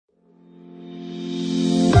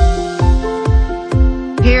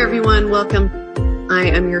Hey everyone, welcome. I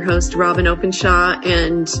am your host, Robin Openshaw,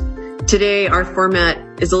 and today our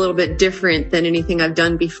format is a little bit different than anything I've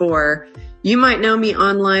done before. You might know me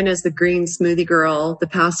online as the Green Smoothie Girl the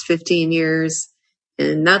past 15 years,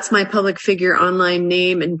 and that's my public figure online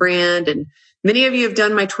name and brand. And many of you have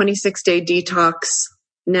done my 26-day detox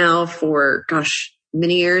now for,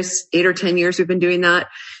 many years, 8 or 10 years we've been doing that.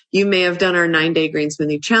 You may have done our 9-day green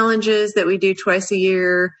smoothie challenges that we do twice a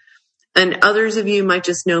year. And others of you might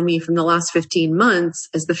just know me from the last 15 months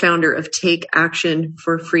as the founder of Take Action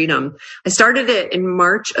for Freedom. I started it in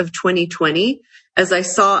March of 2020 as I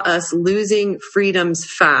saw us losing freedoms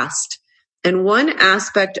fast. And one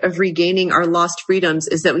aspect of regaining our lost freedoms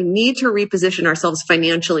is that we need to reposition ourselves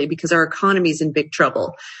financially because our economy is in big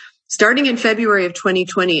trouble. Starting in February of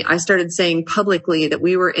 2020, I started saying publicly that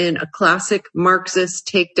we were in a classic Marxist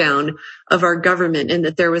takedown of our government and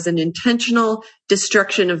that there was an intentional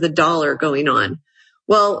destruction of the dollar going on.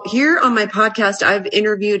 Well, here on my podcast, I've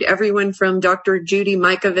interviewed everyone from Dr. Judy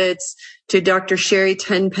Mikovits to Dr. Sherry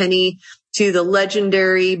Tenpenny to the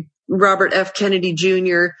legendary Robert F. Kennedy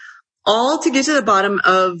Jr., all to get to the bottom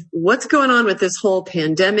of what's going on with this whole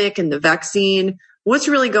pandemic and the vaccine, what's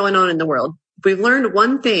really going on in the world. We've learned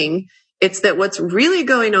one thing, it's that what's really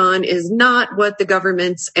going on is not what the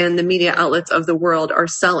governments and the media outlets of the world are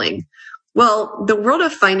selling. Well, the world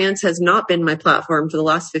of finance has not been my platform for the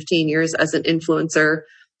last 15 years as an influencer.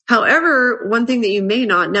 However, one thing that you may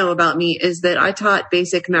not know about me is that I taught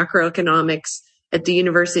basic macroeconomics at the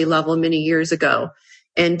university level many years ago.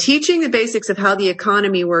 And teaching the basics of how the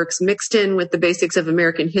economy works mixed in with the basics of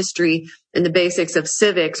American history and the basics of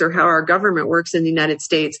civics or how our government works in the United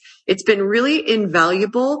States, it's been really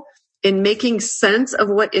invaluable in making sense of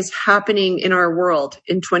what is happening in our world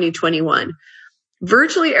in 2021.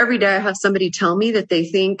 Virtually every day I have somebody tell me that they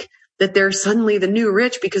think that they're suddenly the new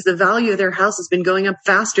rich because the value of their house has been going up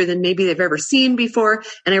faster than maybe they've ever seen before.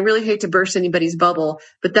 And I really hate to burst anybody's bubble,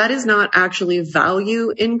 but that is not actually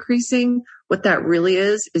value increasing. What that really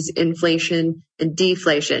is inflation and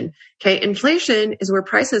deflation. Okay. Inflation is where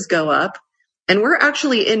prices go up, and we're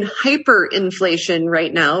actually in hyperinflation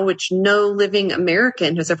right now, which no living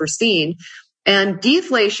American has ever seen. And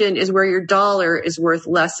deflation is where your dollar is worth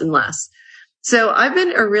less and less. So I've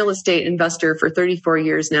been a real estate investor for 34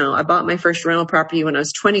 years now. I bought my first rental property when I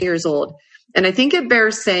was 20 years old. And I think it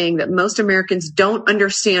bears saying that most Americans don't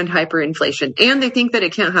understand hyperinflation, and they think that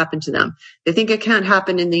it can't happen to them. They think it can't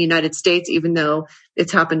happen in the United States, even though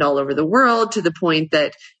it's happened all over the world, to the point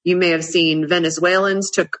that you may have seen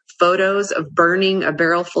Venezuelans took photos of burning a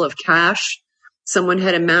barrel full of cash someone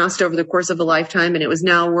had amassed over the course of a lifetime, and it was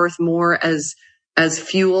now worth more as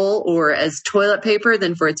fuel or as toilet paper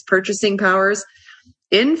than for its purchasing powers.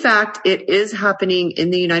 In fact, it is happening in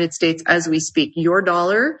the United States as we speak. Your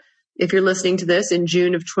dollar, if you're listening to this in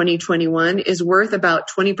June of 2021, is worth about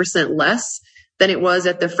 20% less than it was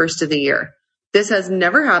at the first of the year. This has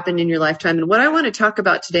never happened in your lifetime. And what I want to talk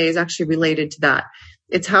about today is actually related to that.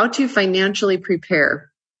 It's how to financially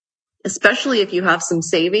prepare, especially if you have some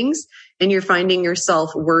savings and you're finding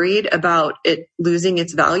yourself worried about it losing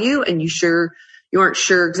its value and you aren't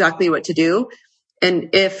sure exactly what to do. And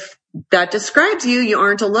if that describes you, you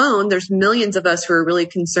aren't alone. There's millions of us who are really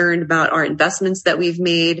concerned about our investments that we've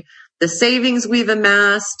made, the savings we've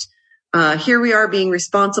amassed. Here we are being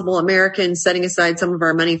responsible Americans, setting aside some of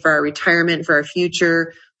our money for our retirement, for our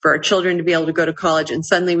future, for our children to be able to go to college. And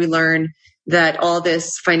suddenly we learn that all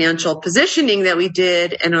this financial positioning that we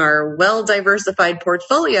did in our well-diversified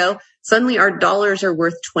portfolio, suddenly our dollars are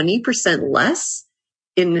worth 20% less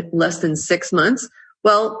in less than 6 months.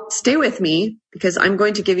 Well, stay with me because I'm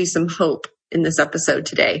going to give you some hope in this episode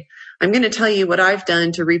today. I'm going to tell you what I've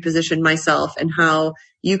done to reposition myself and how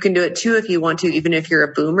you can do it too if you want to, even if you're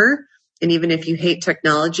a boomer and even if you hate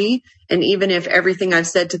technology. And even if everything I've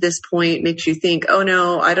said to this point makes you think, oh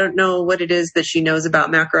no, I don't know what it is that she knows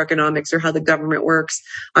about macroeconomics or how the government works.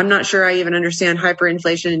 I'm not sure I even understand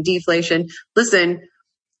hyperinflation and deflation. Listen,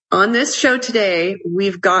 on this show today,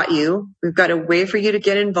 we've got you. We've got a way for you to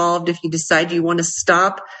get involved if you decide you want to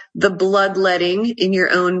stop the bloodletting in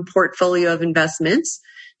your own portfolio of investments.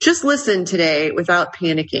 Just listen today without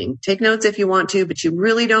panicking. Take notes if you want to, but you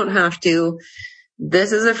really don't have to.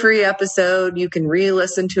 This is a free episode. You can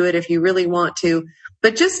re-listen to it if you really want to,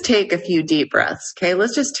 but just take a few deep breaths. Okay.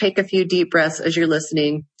 Let's just take a few deep breaths as you're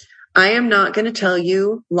listening. I am not going to tell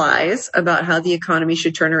you lies about how the economy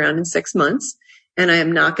should turn around in 6 months. And I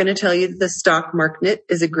am not going to tell you that the stock market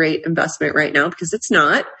is a great investment right now because it's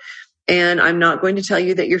not. And I'm not going to tell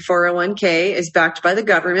you that your 401k is backed by the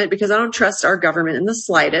government because I don't trust our government in the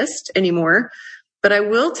slightest anymore. But I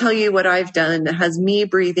will tell you what I've done that has me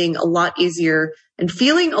breathing a lot easier and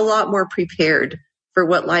feeling a lot more prepared for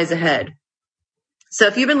what lies ahead. So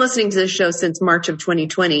if you've been listening to this show since March of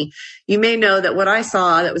 2020, you may know that what I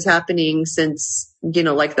saw that was happening since,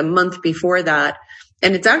 like the month before that,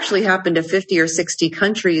 and it's actually happened to 50 or 60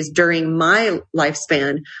 countries during my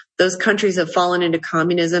lifespan. Those countries have fallen into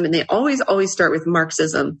communism, and they always start with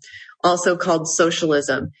Marxism, also called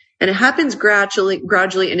socialism. And it happens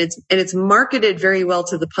gradually, and it's marketed very well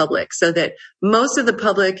to the public so that most of the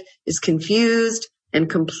public is confused and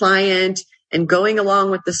compliant and going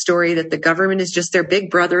along with the story that the government is just their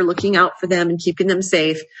big brother looking out for them and keeping them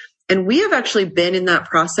safe. And we have actually been in that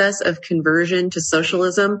process of conversion to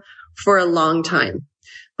socialism for a long time.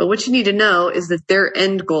 But what you need to know is that their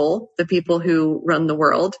end goal, the people who run the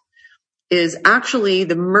world, is actually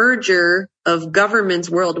the merger of governments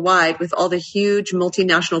worldwide with all the huge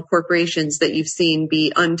multinational corporations that you've seen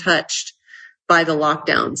be untouched by the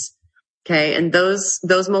lockdowns. Okay. And those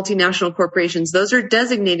multinational corporations, those are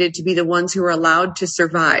designated to be the ones who are allowed to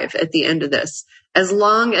survive at the end of this, as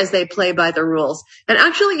long as they play by the rules. And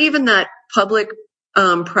actually, even that public,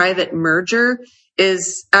 private merger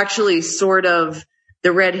is actually sort of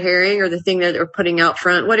the red herring or the thing that they're putting out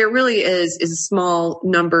front. What it really is a small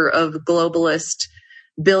number of globalist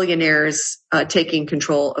billionaires, taking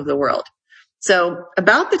control of the world. So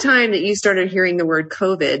about the time that you started hearing the word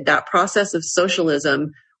COVID, that process of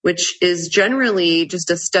socialism, which is generally just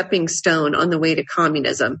a stepping stone on the way to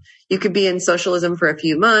communism. You could be in socialism for a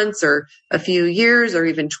few months or a few years or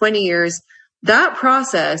even 20 years. That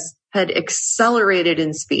process had accelerated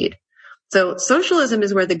in speed. So socialism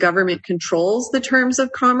is where the government controls the terms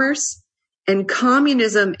of commerce, and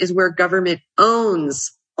communism is where government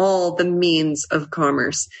owns all the means of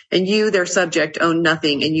commerce. And you, their subject, own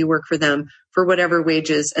nothing, and you work for them for whatever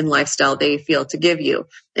wages and lifestyle they feel to give you.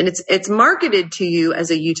 And it's marketed to you as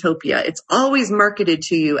a utopia. It's always marketed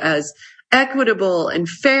to you as equitable and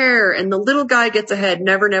fair, and the little guy gets ahead.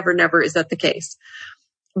 Never, never, never is that the case.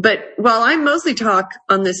 But while I mostly talk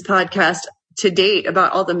on this podcast to date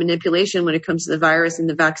about all the manipulation when it comes to the virus and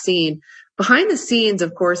the vaccine, behind the scenes,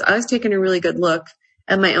 of course, I was taking a really good look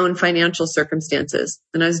at my own financial circumstances.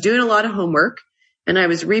 And I was doing a lot of homework, and I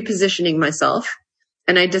was repositioning myself.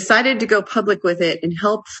 And I decided to go public with it and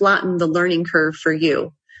help flatten the learning curve for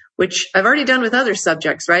you, which I've already done with other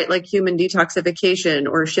subjects, right? Like human detoxification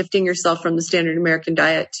or shifting yourself from the standard American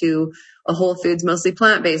diet to a whole foods, mostly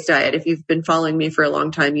plant-based diet. If you've been following me for a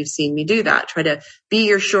long time, you've seen me do that. Try to be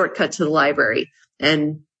your shortcut to the library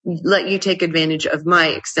and let you take advantage of my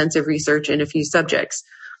extensive research in a few subjects.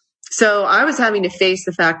 So I was having to face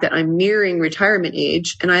the fact that I'm nearing retirement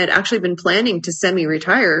age, and I had actually been planning to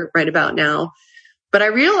semi-retire right about now. But I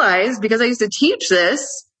realized, because I used to teach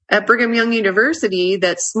this at Brigham Young University,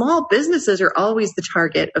 that small businesses are always the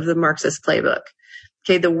target of the Marxist playbook.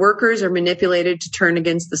 Okay, the workers are manipulated to turn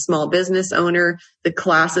against the small business owner. The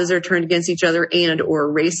classes are turned against each other, and or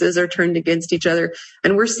races are turned against each other.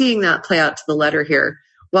 And we're seeing that play out to the letter here.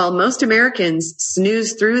 While most Americans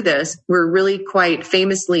snooze through this, we're really quite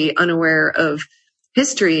famously unaware of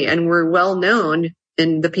history, and we're well known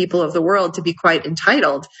in the people of the world to be quite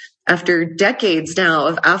entitled after decades now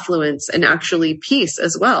of affluence and actually peace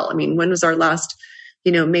as well. I mean, when was our last,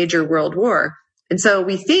 major world war? And so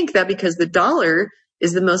we think that because the dollar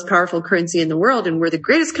is the most powerful currency in the world, and we're the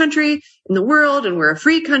greatest country in the world, and we're a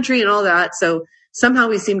free country and all that, so somehow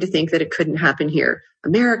we seem to think that it couldn't happen here.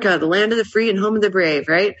 America, the land of the free and home of the brave,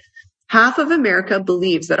 right? Half of America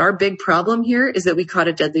believes that our big problem here is that we caught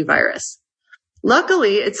a deadly virus.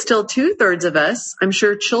 Luckily, it's still 2/3 of us. I'm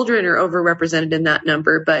sure children are overrepresented in that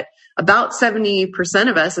number, but about 70%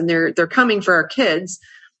 of us, and they're coming for our kids.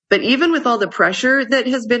 But even with all the pressure that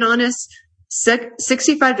has been on us,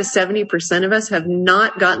 65 to 70% of us have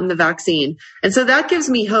not gotten the vaccine. And so that gives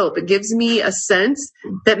me hope. It gives me a sense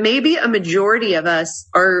that maybe a majority of us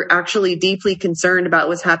are actually deeply concerned about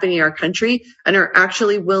what's happening in our country and are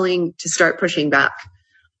actually willing to start pushing back.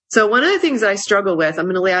 So one of the things I struggle with, I'm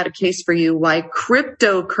going to lay out a case for you why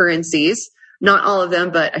cryptocurrencies, not all of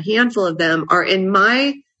them, but a handful of them, are, in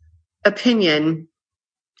my opinion,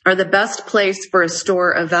 are the best place for a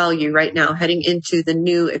store of value right now heading into the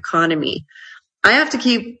new economy. I have to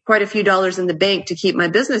keep quite a few dollars in the bank to keep my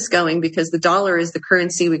business going because the dollar is the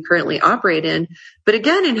currency we currently operate in. But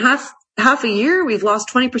again, in half a year, we've lost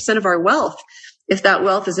 20% of our wealth. If that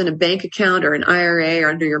wealth is in a bank account or an IRA or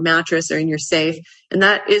under your mattress or in your safe, and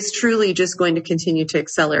that is truly just going to continue to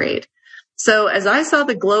accelerate. So as I saw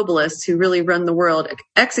the globalists who really run the world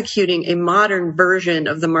executing a modern version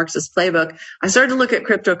of the Marxist playbook, I started to look at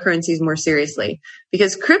cryptocurrencies more seriously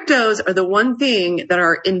because cryptos are the one thing that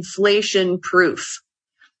are inflation proof.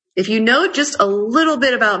 if you know just a little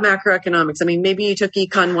bit about macroeconomics, I mean, maybe you took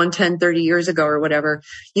Econ 110 30 years ago or whatever,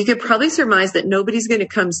 you could probably surmise that nobody's going to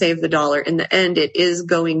come save the dollar. In the end, it is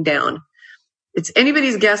going down. It's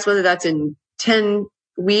anybody's guess whether that's in 10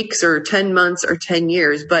 weeks or 10 months or 10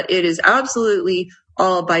 years, but it is absolutely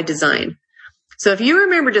all by design. So if you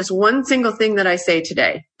remember just one single thing that I say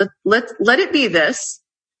today, let it be this.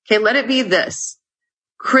 Okay, let it be this.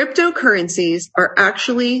 Cryptocurrencies are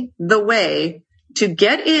actually the way to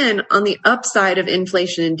get in on the upside of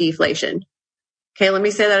inflation and deflation. Okay, let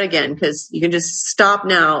me say that again, because you can just stop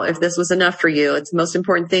now if this was enough for you. It's the most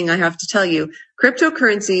important thing I have to tell you.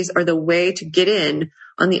 Cryptocurrencies are the way to get in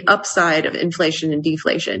on the upside of inflation and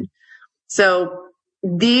deflation. So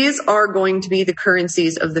these are going to be the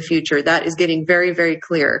currencies of the future. That is getting very, very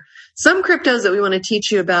clear. Some cryptos that we want to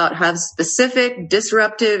teach you about have specific,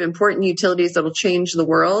 disruptive, important utilities that will change the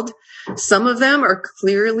world. Some of them are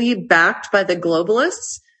clearly backed by the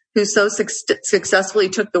globalists who so successfully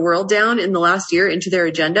took the world down in the last year into their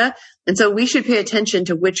agenda. And so we should pay attention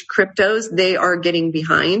to which cryptos they are getting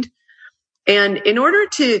behind. And in order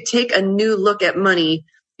to take a new look at money,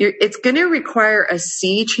 it's going to require a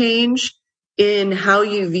sea change in how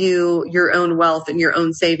you view your own wealth and your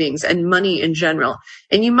own savings and money in general.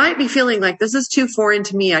 And you might be feeling like, this is too foreign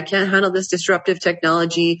to me. I can't handle this disruptive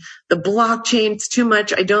technology. The blockchain's too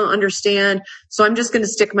much. I don't understand. So I'm just going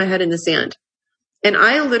to stick my head in the sand. And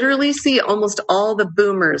I literally see almost all the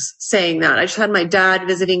boomers saying that. I just had my dad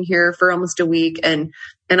visiting here for almost a week, and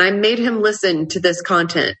I made him listen to this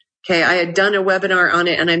content. Okay. I had done a webinar on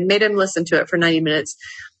it and I made him listen to it for 90 minutes.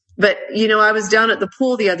 But, I was down at the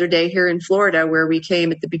pool the other day here in Florida where we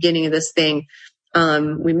came at the beginning of this thing.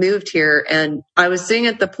 We moved here, and I was sitting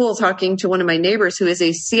at the pool talking to one of my neighbors who is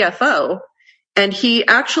a CFO. And he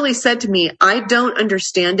actually said to me, I don't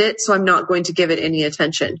understand it, so I'm not going to give it any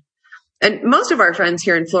attention. And most of our friends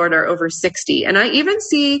here in Florida are over 60. And I even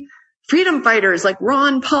see freedom fighters like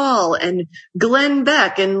Ron Paul and Glenn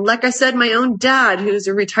Beck. And like I said, my own dad, who's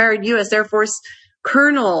a retired U.S. Air Force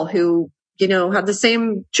colonel who, have the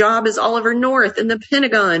same job as Oliver North in the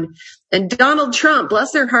Pentagon, and Donald Trump.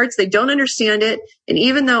 Bless their hearts. They don't understand it. And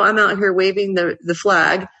even though I'm out here waving the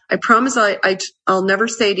flag, I promise I'll never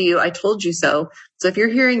say to you, I told you so. So if you're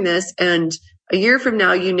hearing this and a year from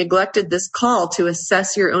now, you neglected this call to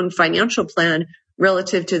assess your own financial plan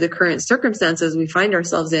relative to the current circumstances we find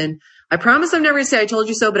ourselves in, I promise I'm never going to say I told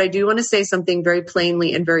you so, but I do want to say something very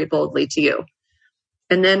plainly and very boldly to you.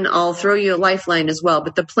 And then I'll throw you a lifeline as well.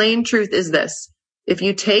 But the plain truth is this. If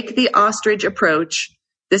you take the ostrich approach,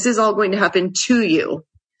 this is all going to happen to you.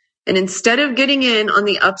 And instead of getting in on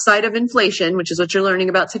the upside of inflation, which is what you're learning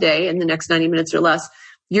about today in the next 90 minutes or less,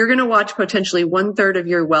 you're going to watch potentially 1/3 of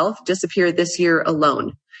your wealth disappear this year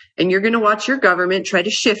alone. And you're going to watch your government try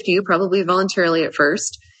to shift you, probably voluntarily at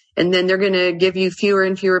first. And then they're going to give you fewer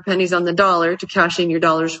and fewer pennies on the dollar to cash in your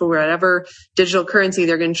dollars for whatever digital currency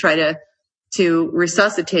they're going to try to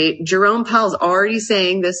resuscitate. Jerome Powell's already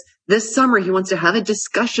saying this summer he wants to have a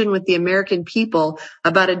discussion with the American people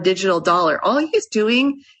about a digital dollar. All he's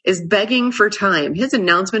doing is begging for time. His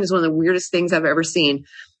announcement is one of the weirdest things I've ever seen.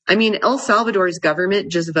 I mean, El Salvador's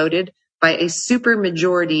government just voted by a super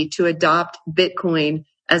majority to adopt Bitcoin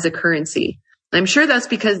as a currency. I'm sure that's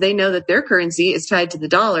because they know that their currency is tied to the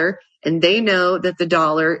dollar, and they know that the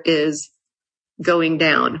dollar is going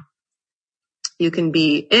down. You can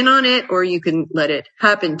be in on it, or you can let it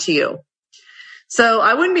happen to you. So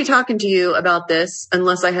I wouldn't be talking to you about this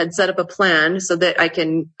unless I had set up a plan so that I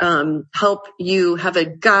can help you have a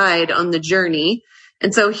guide on the journey.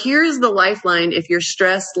 And so here's the lifeline if you're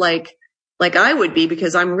stressed like I would be,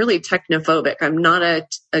 because I'm really technophobic. I'm not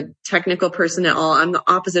a technical person at all. I'm the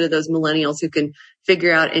opposite of those millennials who can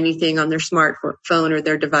figure out anything on their smartphone or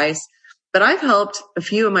their device. But I've helped a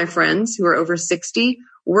few of my friends who are over 60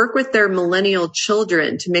 work with their millennial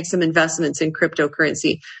children to make some investments in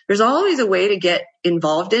cryptocurrency. There's always a way to get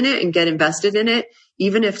involved in it and get invested in it,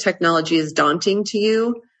 even if technology is daunting to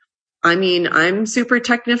you. I mean, I'm super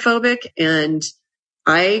technophobic, and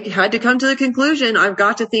I had to come to the conclusion I've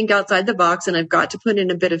got to think outside the box, and I've got to put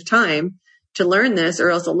in a bit of time to learn this,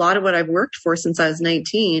 or else a lot of what I've worked for since I was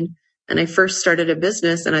 19 and I first started a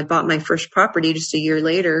business and I bought my first property just a year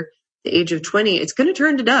later, the age of 20, it's going to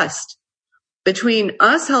turn to dust. Between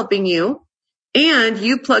us helping you and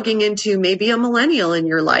you plugging into maybe a millennial in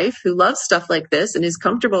your life who loves stuff like this and is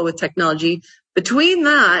comfortable with technology, between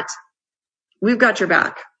that, we've got your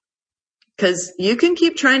back. Because you can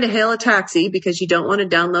keep trying to hail a taxi because you don't want to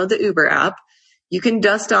download the Uber app. You can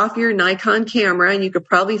dust off your Nikon camera, and you could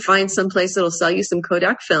probably find some place that'll sell you some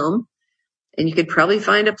Kodak film. and you could probably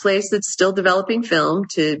find a place that's still developing film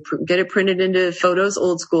to get it printed into photos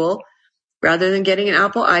old school rather than getting an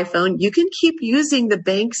Apple iPhone. You can keep using the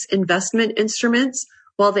bank's investment instruments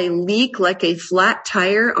while they leak like a flat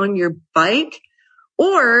tire on your bike.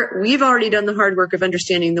 Or we've already done the hard work of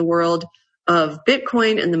understanding the world of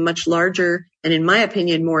Bitcoin and the much larger, and in my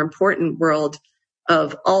opinion, more important world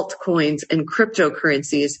of altcoins and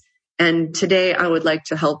cryptocurrencies. And today I would like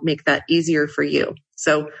to help make that easier for you.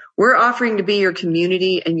 So we're offering to be your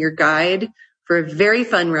community and your guide for a very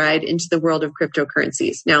fun ride into the world of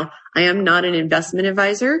cryptocurrencies. Now, I am not an investment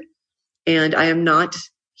advisor, and I am not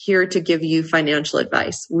here to give you financial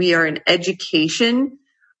advice. We are an education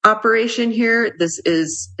operation here. This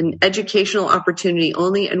is an educational opportunity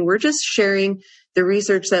only, and we're just sharing the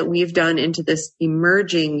research that we've done into this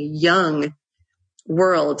emerging young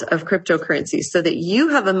world of cryptocurrencies so that you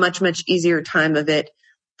have a much, much easier time of it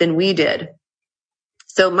than we did.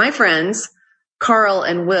 So my friends, Carl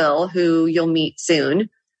and Will, who you'll meet soon,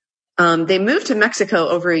 they moved to Mexico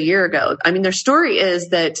over a year ago. I mean, their story is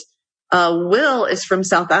that Will is from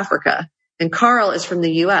South Africa and Carl is from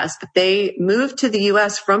the U.S., but they moved to the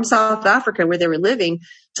U.S. from South Africa where they were living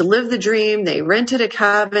to live the dream. They rented a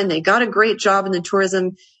cabin. They got a great job in the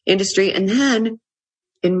tourism industry. And then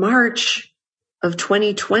in March of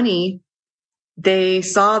 2020, they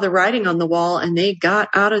saw the writing on the wall and they got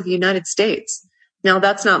out of the United States. Now,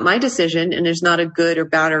 that's not my decision, and there's not a good or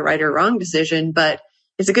bad or right or wrong decision, but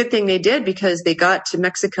it's a good thing they did because they got to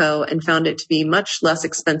Mexico and found it to be much less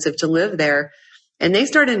expensive to live there. And they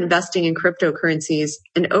started investing in cryptocurrencies.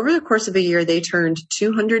 And over the course of a year, they turned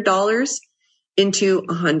 $200 into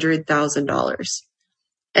 $100,000.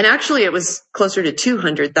 And actually, it was closer to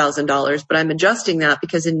 $200,000, but I'm adjusting that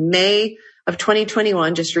because in May of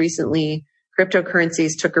 2021, just recently,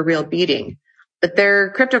 cryptocurrencies took a real beating. But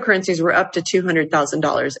their cryptocurrencies were up to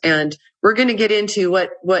 $200,000. And we're going to get into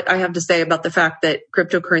what I have to say about the fact that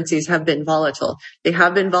cryptocurrencies have been volatile. They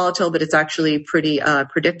have been volatile, but it's actually pretty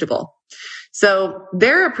predictable. So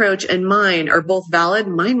their approach and mine are both valid.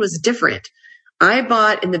 Mine was different. I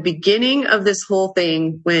bought in the beginning of this whole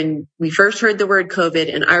thing when we first heard the word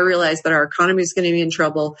COVID and I realized that our economy is going to be in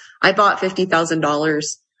trouble. I bought $50,000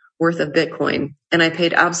 worth of Bitcoin and I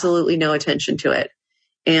paid absolutely no attention to it.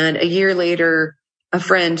 And a year later, a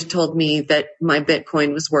friend told me that my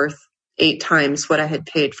Bitcoin was worth 8 times what I had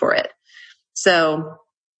paid for it. So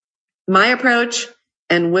my approach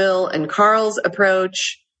and Will and Carl's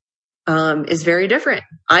approach is very different.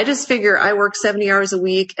 I just figure I work 70 hours a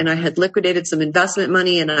week and I had liquidated some investment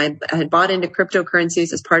money and I had bought into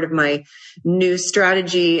cryptocurrencies as part of my new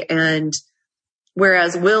strategy. And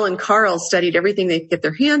whereas Will and Carl studied everything they could get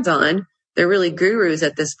their hands on, they're really gurus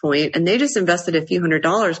at this point, and they just invested a few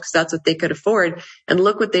 $100s because that's what they could afford. And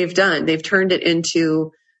look what they've done. They've turned it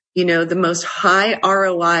into, the most high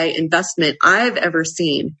ROI investment I've ever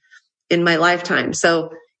seen in my lifetime.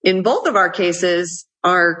 So in both of our cases,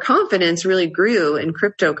 our confidence really grew in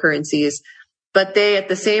cryptocurrencies, but they at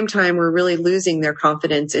the same time were really losing their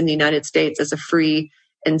confidence in the United States as a free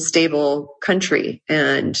and stable country.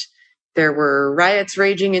 And there were riots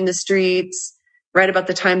raging in the streets. Right about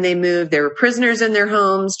the time they moved, there were prisoners in their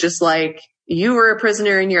homes, just like you were a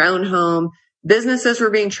prisoner in your own home. Businesses were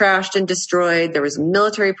being trashed and destroyed. There was a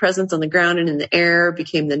military presence on the ground and in the air,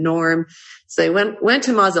 became the norm. So they went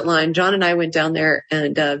to Mazatlan. John and I went down there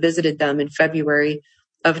and visited them in February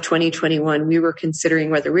of 2021. We were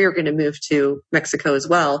considering whether we were going to move to Mexico as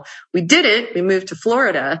well. We didn't. We moved to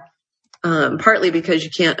Florida, partly because you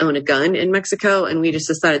can't own a gun in Mexico, and we just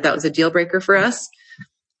decided that was a deal breaker for us.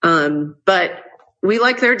 But we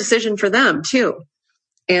like their decision for them too.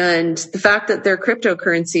 And the fact that their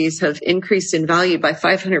cryptocurrencies have increased in value by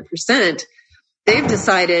 500%, they've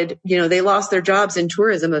decided, they lost their jobs in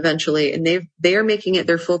tourism eventually, and they are making it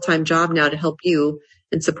their full-time job now to help you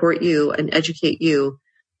and support you and educate you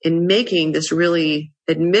in making this really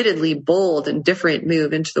admittedly bold and different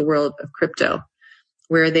move into the world of crypto,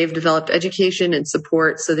 where they've developed education and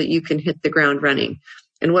support so that you can hit the ground running.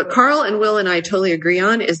 And what Carl and Will and I totally agree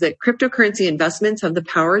on is that cryptocurrency investments have the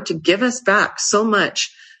power to give us back so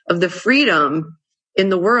much of the freedom in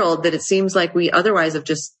the world that it seems like we otherwise have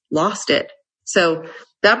just lost it. So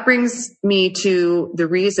that brings me to the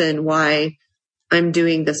reason why I'm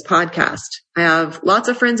doing this podcast. I have lots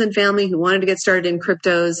of friends and family who wanted to get started in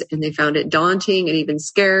cryptos and they found it daunting and even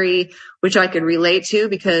scary, which I could relate to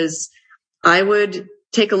because I would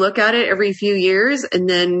take a look at it every few years and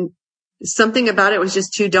then something about it was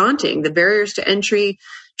just too daunting. The barriers to entry,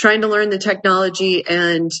 trying to learn the technology,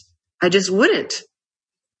 and I just wouldn't.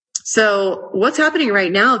 So what's happening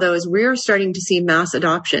right now, though, is we're starting to see mass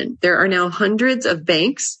adoption. There are now hundreds of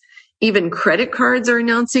banks Even credit cards are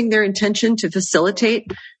announcing their intention to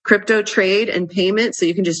facilitate crypto trade and payment. So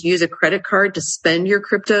you can just use a credit card to spend your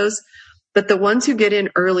cryptos. But the ones who get in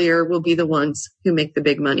earlier will be the ones who make the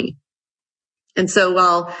big money. And so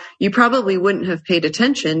while you probably wouldn't have paid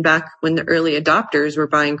attention back when the early adopters were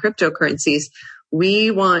buying cryptocurrencies, we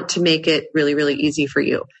want to make it really, really easy for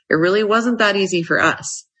you. It really wasn't that easy for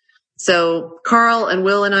us. So Carl and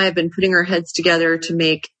Will and I have been putting our heads together to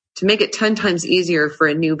make it 10 times easier for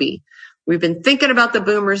a newbie. We've been thinking about the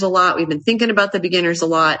boomers a lot. We've been thinking about the beginners a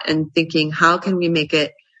lot and thinking, how can we make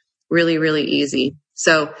it really, really easy?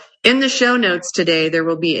 So in the show notes today, there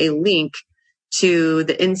will be a link to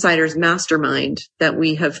the Insiders Mastermind that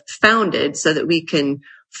we have founded so that we can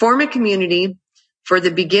form a community for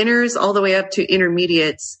the beginners all the way up to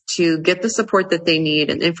intermediates to get the support that they need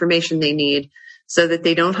and information they need so that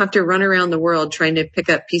they don't have to run around the world trying to pick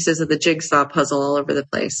up pieces of the jigsaw puzzle all over the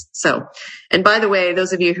place. So, and by the way,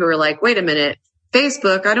 those of you who are like, wait a minute,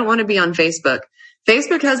 Facebook, I don't want to be on Facebook.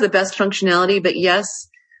 Facebook has the best functionality, but yes,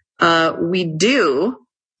 we do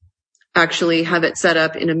actually have it set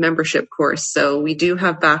up in a membership course. So we do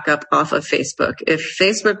have backup off of Facebook. If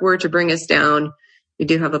Facebook were to bring us down, we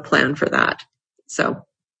do have a plan for that. So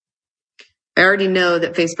I already know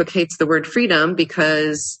that Facebook hates the word freedom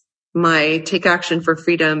because my Take Action for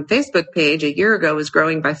Freedom Facebook page a year ago was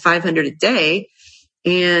growing by 500 a day,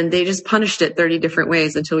 and they just punished it 30 different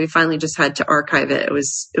ways until we finally just had to archive it. It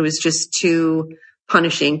was just too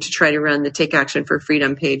punishing to try to run the Take Action for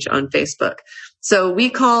Freedom page on Facebook. So we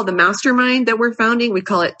call the mastermind that we're founding, we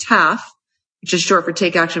call it TAF, which is short for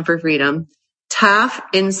Take Action for Freedom. TAF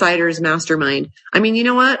Insiders Mastermind. I mean, you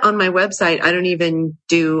know what? On my website, I don't even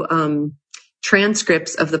do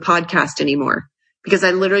transcripts of the podcast anymore because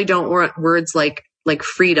I literally don't want words like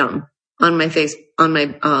freedom on my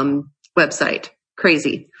website.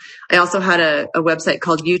 Crazy. I also had a website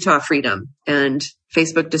called Utah Freedom, and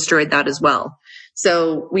Facebook destroyed that as well.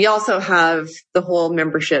 So we also have the whole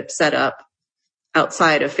membership set up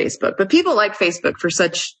outside of Facebook, but people like Facebook for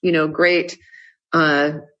such, great,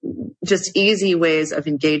 just easy ways of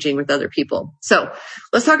engaging with other people. So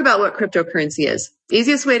let's talk about what cryptocurrency is. The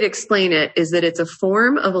easiest way to explain it is that it's a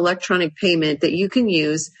form of electronic payment that you can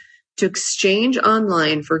use to exchange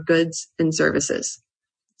online for goods and services.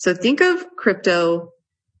 So think of crypto.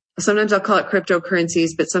 Sometimes I'll call it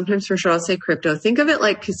cryptocurrencies, but sometimes for sure I'll say crypto. Think of it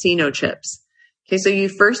like casino chips. Okay. So you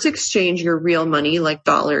first exchange your real money, like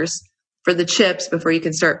dollars, for the chips before you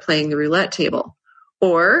can start playing the roulette table.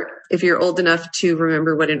 Or if you're old enough to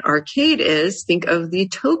remember what an arcade is, think of the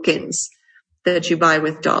tokens that you buy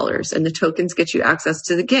with dollars, and the tokens get you access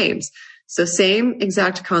to the games. So same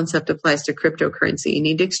exact concept applies to cryptocurrency. You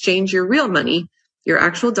need to exchange your real money, your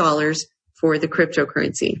actual dollars, for the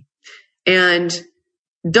cryptocurrency. And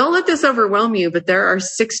don't let this overwhelm you, but there are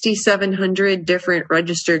 6,700 different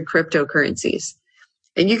registered cryptocurrencies.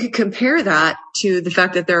 And you could compare that to the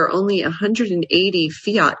fact that there are only 180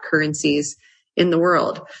 fiat currencies in the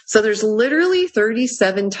world. So there's literally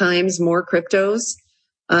 37 times more cryptos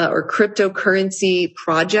or cryptocurrency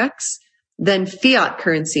projects than fiat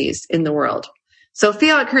currencies in the world. So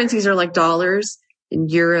fiat currencies are like dollars and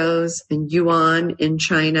euros and yuan in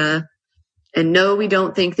China. And no, we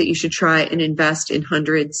don't think that you should try and invest in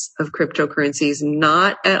hundreds of cryptocurrencies.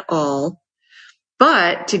 Not at all.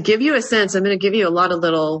 But to give you a sense, I'm going to give you a lot of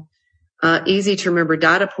little easy to remember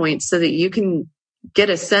data points so that you can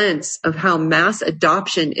get a sense of how mass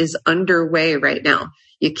adoption is underway right now.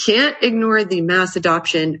 You can't ignore the mass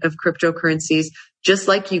adoption of cryptocurrencies, just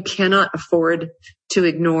like you cannot afford to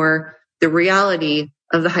ignore the reality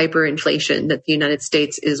of the hyperinflation that the United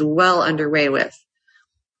States is well underway with.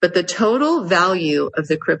 But the total value of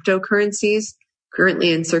the cryptocurrencies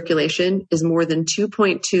currently in circulation is more than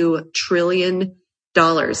 $2.2 trillion,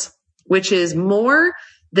 which is more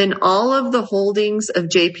than all of the holdings of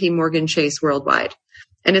JP Morgan Chase worldwide.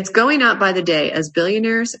 And it's going up by the day as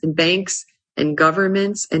billionaires and banks and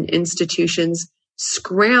governments and institutions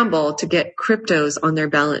scramble to get cryptos on their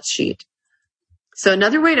balance sheet. So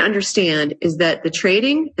another way to understand is that the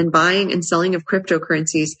trading and buying and selling of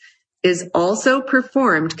cryptocurrencies is also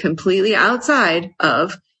performed completely outside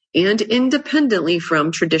of and independently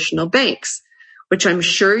from traditional banks, which I'm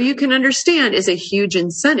sure you can understand is a huge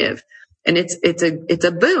incentive. And it's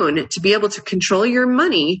a boon to be able to control your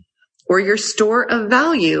money or your store of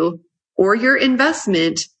value or your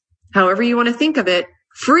investment, however you want to think of it,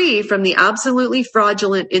 free from the absolutely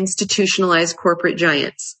fraudulent institutionalized corporate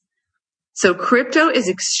giants. So crypto is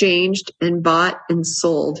exchanged and bought and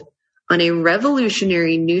sold on a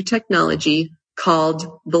revolutionary new technology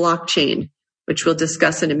called blockchain, which we'll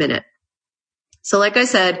discuss in a minute. So like I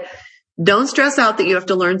said, Don't stress out that you have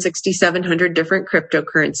to learn 6,700 different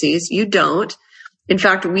cryptocurrencies. You don't. In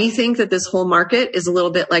fact, we think that this whole market is a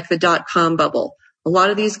little bit like the .com bubble. A lot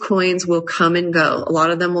of these coins will come and go. A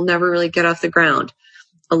lot of them will never really get off the ground.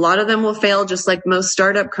 A lot of them will fail just like most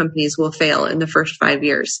startup companies will fail in the first 5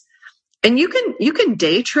 years. And you can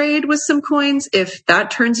day trade with some coins if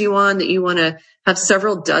that turns you on, that you want to have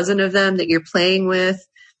several dozen of them that you're playing with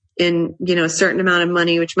in, a certain amount of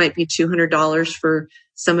money, which might be $200 for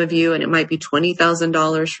some of you, and it might be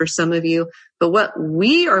 $20,000 for some of you. But what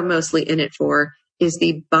we are mostly in it for is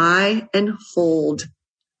the buy and hold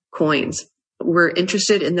coins. We're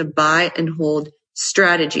interested in the buy and hold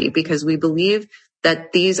strategy because we believe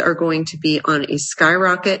that these are going to be on a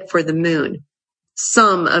skyrocket for the moon.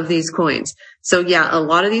 Some of these coins. So yeah, a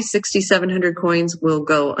lot of these 6,700 coins will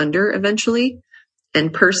go under eventually.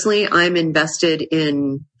 And personally, I'm invested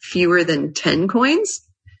in fewer than 10 coins,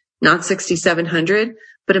 not 6,700.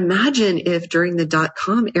 But imagine if during the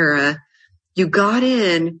 .com era, you got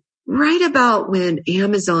in right about when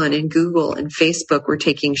Amazon and Google and Facebook were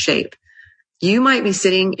taking shape. You might be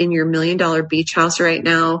sitting in your $1 million beach house right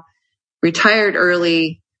now, retired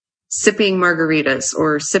early, sipping margaritas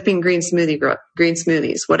or sipping green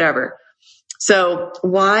smoothies, whatever. So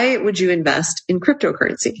why would you invest in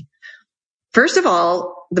cryptocurrency? First of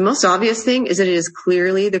all, the most obvious thing is that it is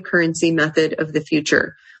clearly the currency method of the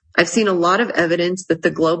future. I've seen a lot of evidence that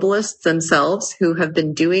the globalists themselves who have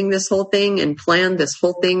been doing this whole thing and planned this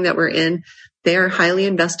whole thing that we're in, they are highly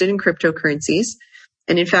invested in cryptocurrencies.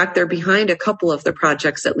 And in fact, they're behind a couple of the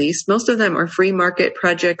projects at least. Most of them are free market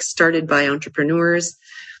projects started by entrepreneurs.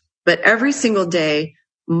 But every single day,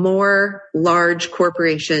 more large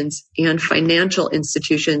corporations and financial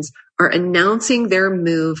institutions are announcing their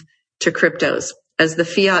move to cryptos as the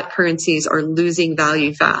fiat currencies are losing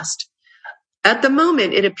value fast. At the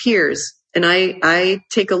moment, it appears, and I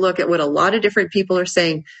take a look at what a lot of different people are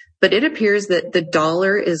saying, but it appears that the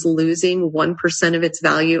dollar is losing 1% of its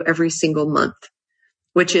value every single month,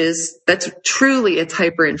 that's truly, it's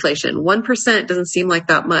hyperinflation. 1% doesn't seem like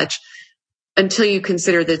that much until you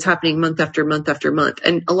consider that it's happening month after month after month.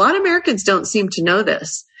 And a lot of Americans don't seem to know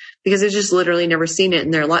this because they've just literally never seen it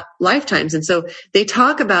in their lifetimes. And so they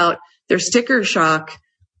talk about their sticker shock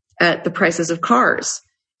at the prices of cars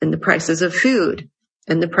and the prices of food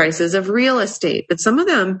and the prices of real estate. But some of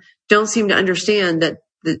them don't seem to understand that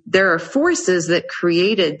there are forces that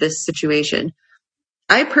created this situation.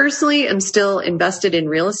 I personally am still invested in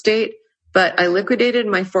real estate, but I liquidated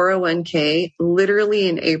my 401k literally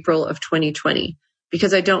in April of 2020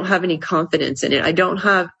 because I don't have any confidence in it. I don't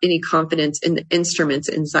have any confidence in the instruments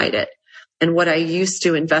inside it and what I used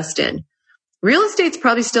to invest in. Real estate's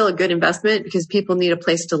probably still a good investment because people need a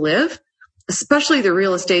place to live, especially the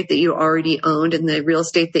real estate that you already owned and the real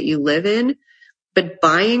estate that you live in. But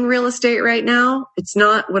buying real estate right now, it's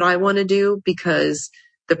not what I want to do because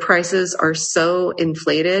the prices are so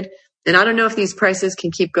inflated. And I don't know if these prices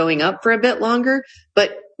can keep going up for a bit longer,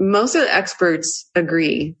 but most of the experts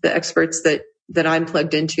agree, the experts that I'm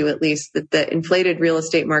plugged into at least, that the inflated real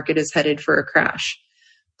estate market is headed for a crash.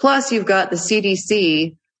 Plus, you've got the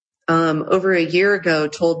CDC over a year ago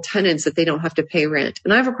told tenants that they don't have to pay rent.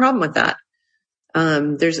 And I have a problem with that.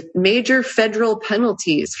 There's major federal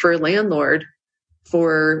penalties for a landlord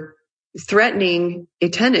for threatening a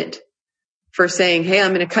tenant for saying, hey,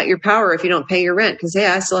 I'm going to cut your power if you don't pay your rent. Because, hey,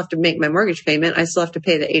 I still have to make my mortgage payment. I still have to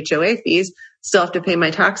pay the HOA fees, still have to pay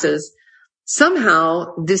my taxes.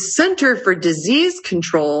 Somehow, the Center for Disease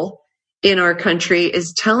Control in our country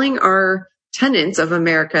is telling our tenants of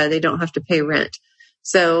America they don't have to pay rent.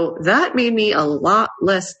 So that made me a lot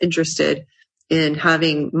less interested in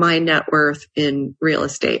having my net worth in real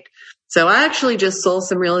estate. So I actually just sold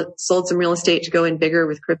some real estate to go in bigger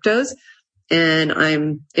with cryptos. And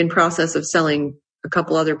I'm in process of selling a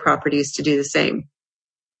couple other properties to do the same.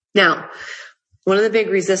 Now, one of the big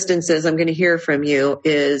resistances I'm going to hear from you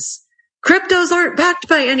is cryptos aren't backed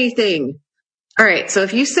by anything. All right. So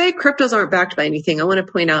if you say cryptos aren't backed by anything, I want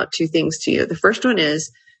to point out two things to you. The first one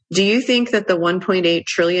is, do you think that the $1.8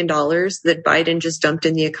 trillion that Biden just dumped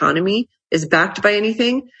in the economy is backed by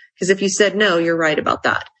anything? Because if you said no, you're right about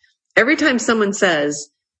that. Every time someone says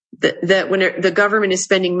that when the government is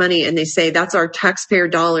spending money and they say that's our taxpayer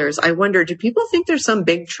dollars, I wonder, do people think there's some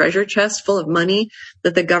big treasure chest full of money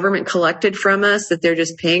that the government collected from us that they're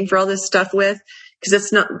just paying for all this stuff with?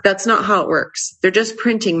 Because that's not how it works. They're just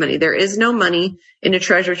printing money. There is no money in a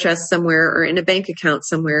treasure chest somewhere or in a bank account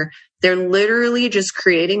somewhere. They're literally just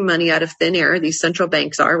creating money out of thin air. These central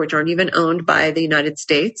banks are, which aren't even owned by the United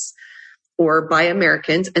States or by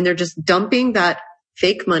Americans. And they're just dumping that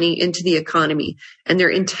fake money into the economy, and they're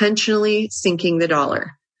intentionally sinking the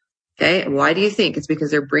dollar. Okay. Why do you think? It's because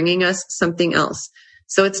they're bringing us something else.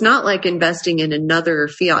 So it's not like investing in another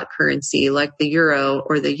fiat currency like the euro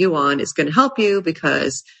or the yuan is going to help you,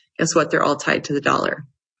 because guess what? They're all tied to the dollar.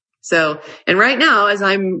 So, and right now, as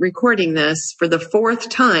I'm recording this for the fourth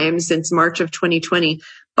time since March of 2020,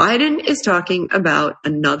 Biden is talking about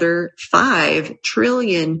another $5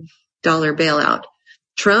 trillion bailout.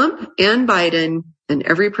 Trump and Biden and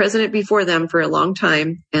every president before them for a long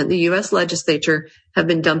time, and the U.S. legislature, have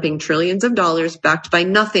been dumping trillions of dollars backed by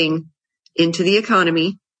nothing into the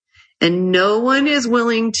economy. And no one is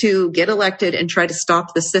willing to get elected and try to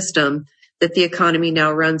stop the system that the economy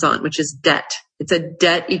now runs on, which is debt. It's a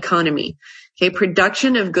debt economy. Okay.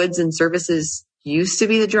 Production of goods and services used to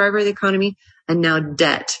be the driver of the economy, and now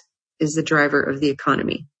debt is the driver of the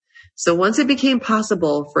economy. So once it became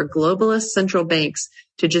possible for globalist central banks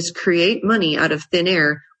to just create money out of thin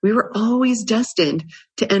air, we were always destined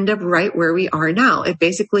to end up right where we are now. It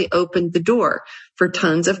basically opened the door for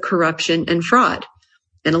tons of corruption and fraud.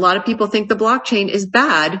 And a lot of people think the blockchain is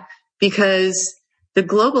bad because the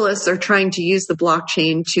globalists are trying to use the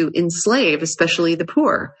blockchain to enslave, especially the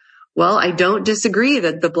poor. Well, I don't disagree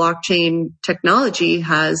that the blockchain technology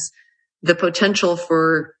has the potential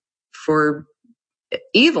for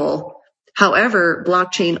evil. However,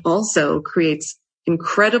 blockchain also creates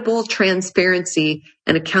incredible transparency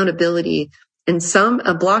and accountability. And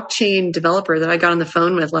a blockchain developer that I got on the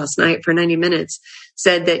phone with last night for 90 minutes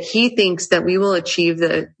said that he thinks that we will achieve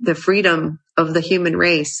the freedom of the human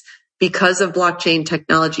race because of blockchain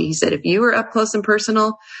technology. He said, if you were up close and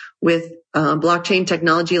personal with blockchain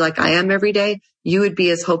technology like I am every day, you would be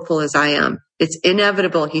as hopeful as I am. It's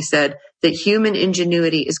inevitable, he said, that human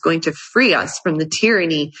ingenuity is going to free us from the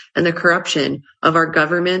tyranny and the corruption of our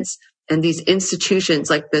governments and these institutions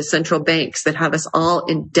like the central banks that have us all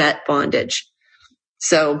in debt bondage.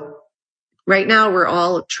 So right now we're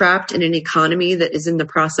all trapped in an economy that is in the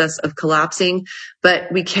process of collapsing,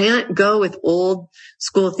 but we can't go with old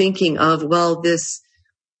school thinking of, well, these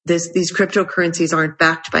cryptocurrencies aren't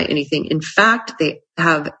backed by anything. In fact, they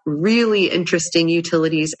have really interesting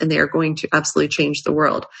utilities and they are going to absolutely change the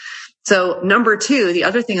world. So number two, the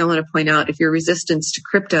other thing I want to point out, if your resistance to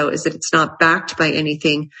crypto is that it's not backed by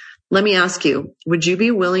anything, let me ask you, would you be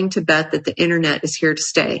willing to bet that the internet is here to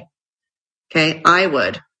stay? Okay, I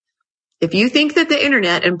would. If you think that the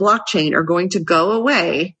internet and blockchain are going to go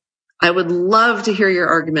away, I would love to hear your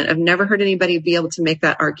argument. I've never heard anybody be able to make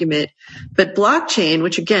that argument. But blockchain,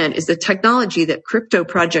 which again is the technology that crypto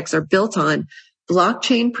projects are built on,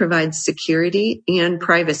 blockchain provides security and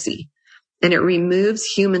privacy, and it removes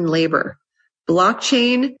human labor.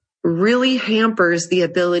 Blockchain really hampers the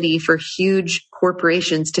ability for huge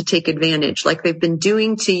corporations to take advantage, like they've been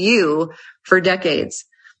doing to you for decades.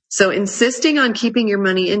 So insisting on keeping your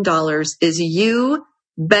money in dollars is you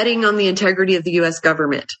betting on the integrity of the U.S.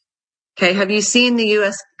 government. Okay. Have you seen the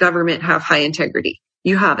U.S. government have high integrity?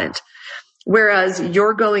 You haven't. Whereas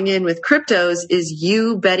you're going in with cryptos is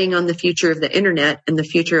you betting on the future of the internet and the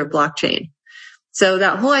future of blockchain. So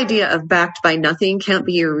that whole idea of backed by nothing can't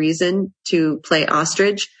be your reason to play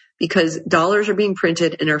ostrich, because dollars are being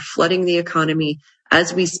printed and are flooding the economy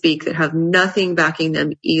as we speak that have nothing backing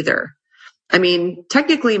them either. I mean,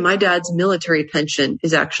 technically, my dad's military pension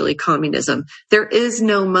is actually communism. There is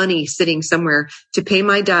no money sitting somewhere to pay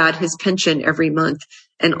my dad his pension every month.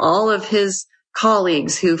 And all of his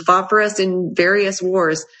colleagues who fought for us in various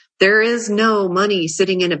wars, there is no money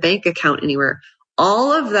sitting in a bank account anywhere.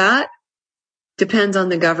 All of that depends on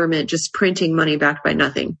the government just printing money backed by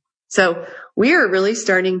nothing. So we are really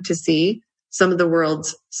starting to see some of the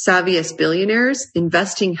world's savviest billionaires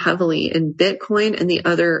investing heavily in Bitcoin and the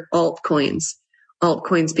other altcoins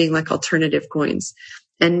being like alternative coins.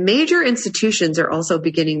 And major institutions are also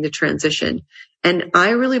beginning the transition. And I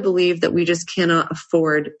really believe that we just cannot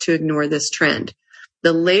afford to ignore this trend.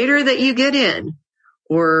 The later that you get in,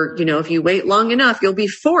 or, if you wait long enough, you'll be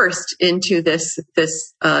forced into this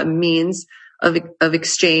means of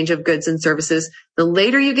exchange of goods and services. The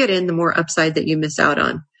later you get in, the more upside that you miss out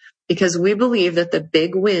on. Because we believe that the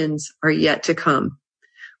big wins are yet to come.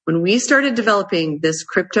 When we started developing this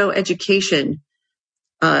crypto education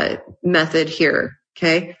method here,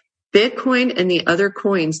 okay, Bitcoin and the other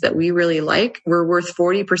coins that we really like were worth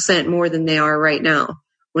 40% more than they are right now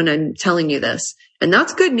when I'm telling you this. And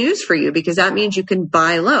that's good news for you, because that means you can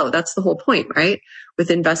buy low. That's the whole point, right?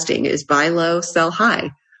 With investing is buy low, sell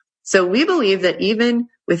high. So we believe that even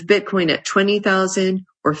with Bitcoin at 20,000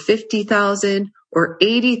 or 50,000 or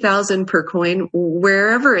 80,000 per coin,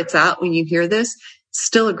 wherever it's at when you hear this, it's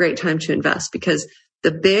still a great time to invest, because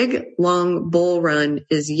the big, long bull run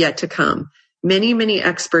is yet to come. Many, many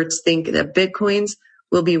experts think that Bitcoins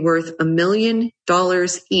will be worth $1 million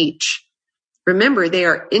each. Remember, they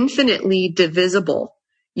are infinitely divisible.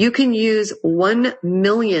 You can use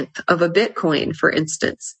 1/1,000,000th of a Bitcoin, for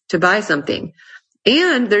instance, to buy something.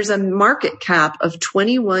 And there's a market cap of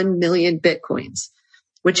 21 million Bitcoins,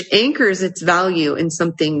 which anchors its value in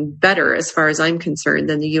something better, as far as I'm concerned,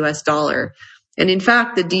 than the US dollar. And in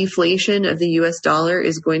fact, the deflation of the US dollar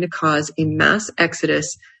is going to cause a mass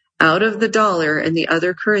exodus out of the dollar and the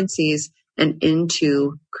other currencies and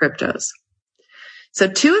into cryptos. So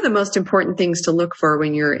two of the most important things to look for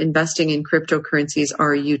when you're investing in cryptocurrencies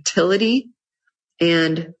are utility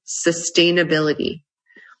and sustainability.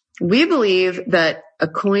 We believe that a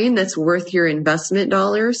coin that's worth your investment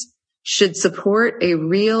dollars should support a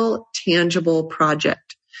real, tangible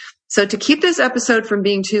project. So to keep this episode from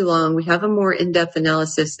being too long, we have a more in-depth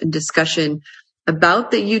analysis and discussion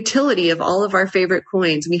about the utility of all of our favorite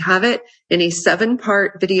coins. We have it in a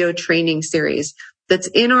 7-part video training series that's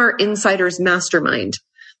in our Insiders Mastermind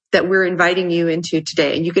that we're inviting you into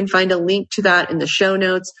today. And you can find a link to that in the show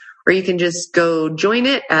notes, or you can just go join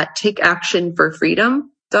it at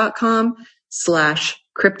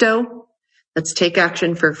takeactionforfreedom.com/crypto. That's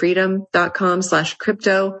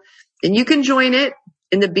takeactionforfreedom.com/crypto. And you can join it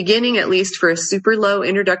in the beginning, at least, for a super low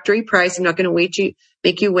introductory price. I'm not going to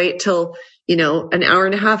make you wait till, an hour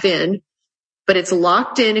and a half in, but it's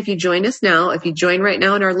locked in if you join us now. If you join right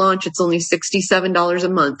now in our launch, it's only $67 a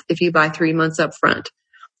month if you buy 3 months up front,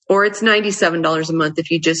 or it's $97 a month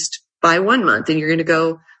if you just buy 1 month and you're going to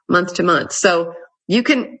go month to month. So you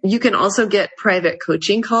can also get private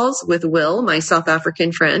coaching calls with Will, my South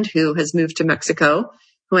African friend who has moved to Mexico,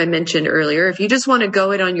 who I mentioned earlier. If you just want to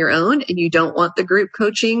go it on your own and you don't want the group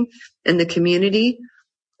coaching and the community,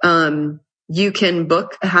 you can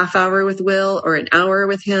book a half hour with Will or an hour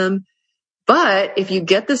with him. But if you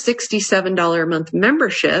get the $67 a month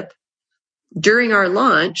membership during our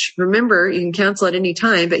launch, remember, you can cancel at any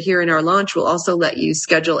time, but here in our launch, we'll also let you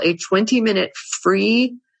schedule a 20-minute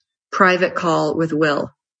free private call with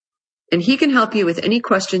Will. And he can help you with any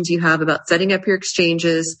questions you have about setting up your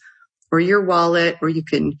exchanges or your wallet, or you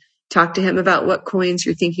can talk to him about what coins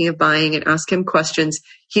you're thinking of buying and ask him questions.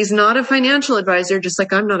 He's not a financial advisor, just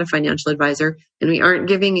like I'm not a financial advisor, and we aren't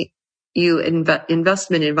giving you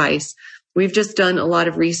investment advice. We've just done a lot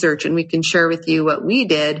of research, and we can share with you what we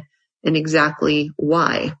did and exactly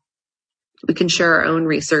why. We can share our own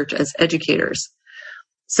research as educators.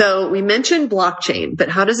 So we mentioned blockchain, but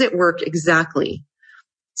how does it work exactly?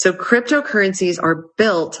 So cryptocurrencies are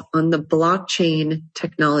built on the blockchain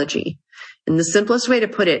technology. And the simplest way to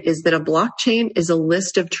put it is that a blockchain is a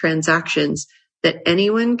list of transactions that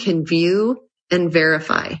anyone can view and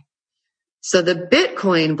verify. So the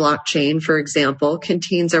Bitcoin blockchain, for example,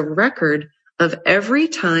 contains a record of every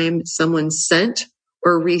time someone sent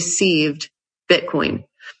or received Bitcoin.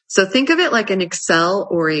 So think of it like an Excel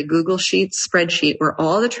or a Google Sheets spreadsheet where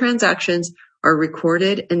all the transactions are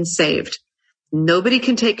recorded and saved. Nobody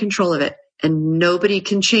can take control of it and nobody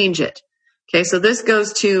can change it. Okay, so this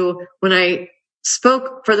goes to when I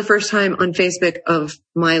spoke for the first time on Facebook of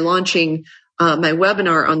my launching my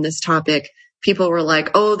webinar on this topic. People were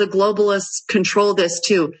like, oh, the globalists control this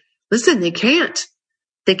too. Listen, they can't.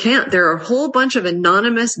 They can't. There are a whole bunch of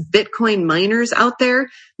anonymous Bitcoin miners out there,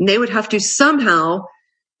 and they would have to somehow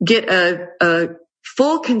get a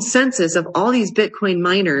full consensus of all these Bitcoin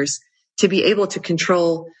miners to be able to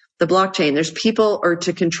control the blockchain. There's people, or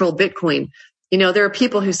to control Bitcoin. There are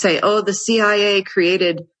people who say, oh, the CIA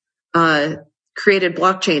created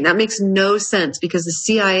blockchain. That makes no sense because the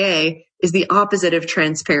CIA is the opposite of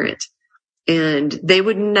transparent. And they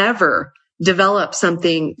would never develop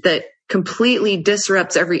something that completely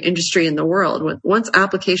disrupts every industry in the world. Once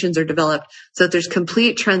applications are developed so that there's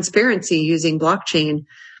complete transparency using blockchain,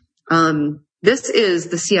 this is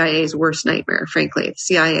the CIA's worst nightmare, frankly.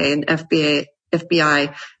 CIA and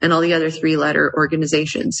FBI and all the other 3-letter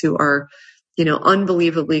organizations who are,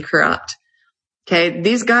 unbelievably corrupt. Okay.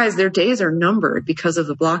 These guys, their days are numbered because of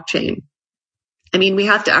the blockchain. I mean, we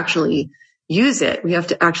have to actually use it. We have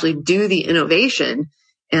to actually do the innovation,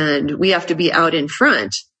 and we have to be out in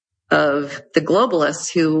front of the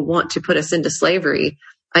globalists who want to put us into slavery.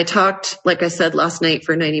 I talked, like I said, last night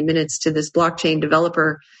for 90 minutes to this blockchain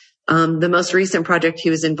developer. The most recent project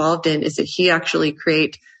he was involved in is that he actually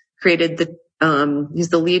created he's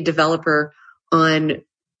the lead developer on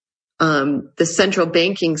the central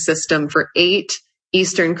banking system for 8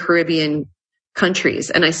 Eastern Caribbean countries.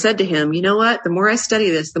 And I said to him, you know what? The more I study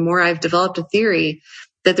this, the more I've developed a theory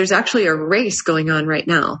that there's actually a race going on right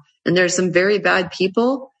now. And there's some very bad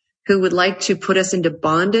people who would like to put us into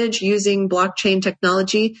bondage using blockchain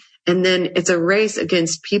technology. And then it's a race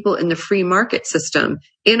against people in the free market system,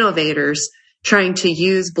 innovators trying to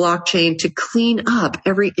use blockchain to clean up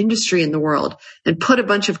every industry in the world and put a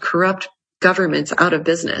bunch of corrupt governments out of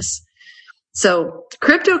business. So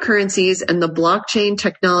cryptocurrencies and the blockchain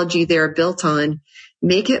technology they are built on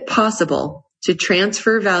make it possible to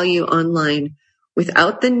transfer value online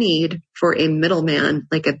without the need for a middleman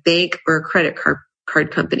like a bank or a credit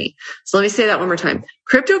card company. So let me say that one more time.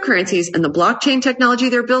 Cryptocurrencies and the blockchain technology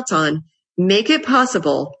they're built on make it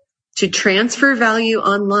possible to transfer value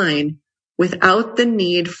online without the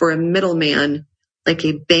need for a middleman like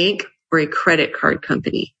a bank or a credit card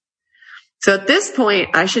company. So at this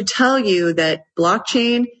point, I should tell you that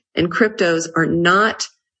blockchain and cryptos are not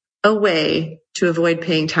a way to avoid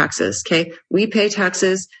paying taxes. Okay. We pay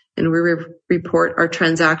taxes and we report our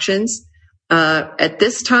transactions. At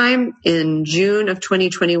this time in June of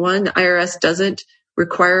 2021, the IRS doesn't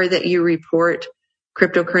require that you report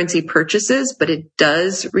cryptocurrency purchases, but it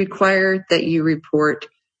does require that you report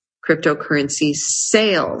cryptocurrency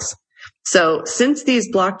sales. So since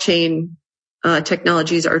these blockchain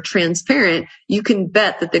technologies are transparent, you can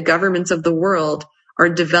bet that the governments of the world are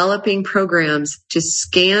developing programs to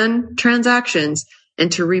scan transactions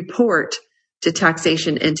and to report to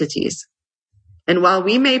taxation entities. And while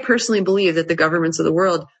we may personally believe that the governments of the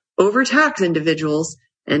world overtax individuals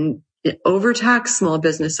and overtax small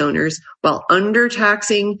business owners while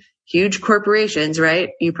undertaxing huge corporations, right?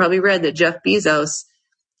 You probably read that Jeff Bezos,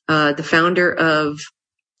 the founder of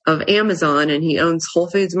Amazon, and he owns Whole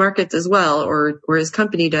Foods Markets as well, or his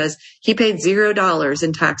company does, he paid $0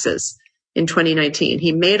 in taxes in 2019.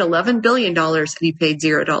 He made $11 billion and he paid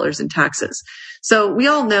 $0 in taxes. So we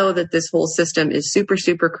all know that this whole system is super,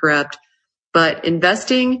 super corrupt, but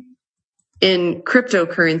investing in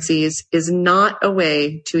cryptocurrencies is not a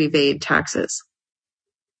way to evade taxes.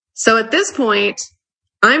 So at this point,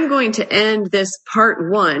 I'm going to end this part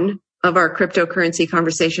 1 of our cryptocurrency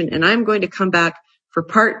conversation, and I'm going to come back for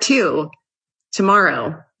part 2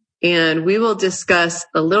 tomorrow. And we will discuss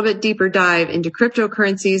a little bit deeper dive into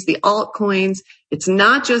cryptocurrencies, the altcoins. It's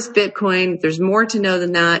not just Bitcoin. There's more to know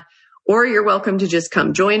than that. Or you're welcome to just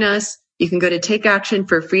come join us. You can go to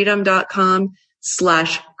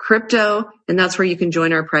takeactionforfreedom.com/crypto. And that's where you can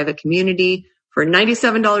join our private community for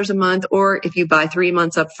 $97 a month. Or if you buy 3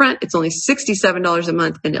 months up front, it's only $67 a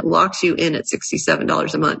month, and it locks you in at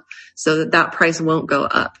 $67 a month so that price won't go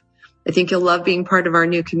up. I think you'll love being part of our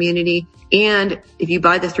new community. And if you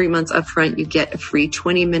buy the 3 months up front, you get a free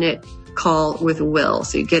 20-minute call with Will.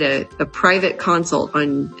 So you get a private consult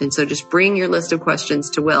and so just bring your list of questions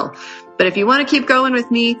to Will. But if you want to keep going with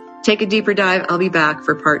me, take a deeper dive. I'll be back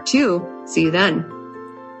for part 2. See you then.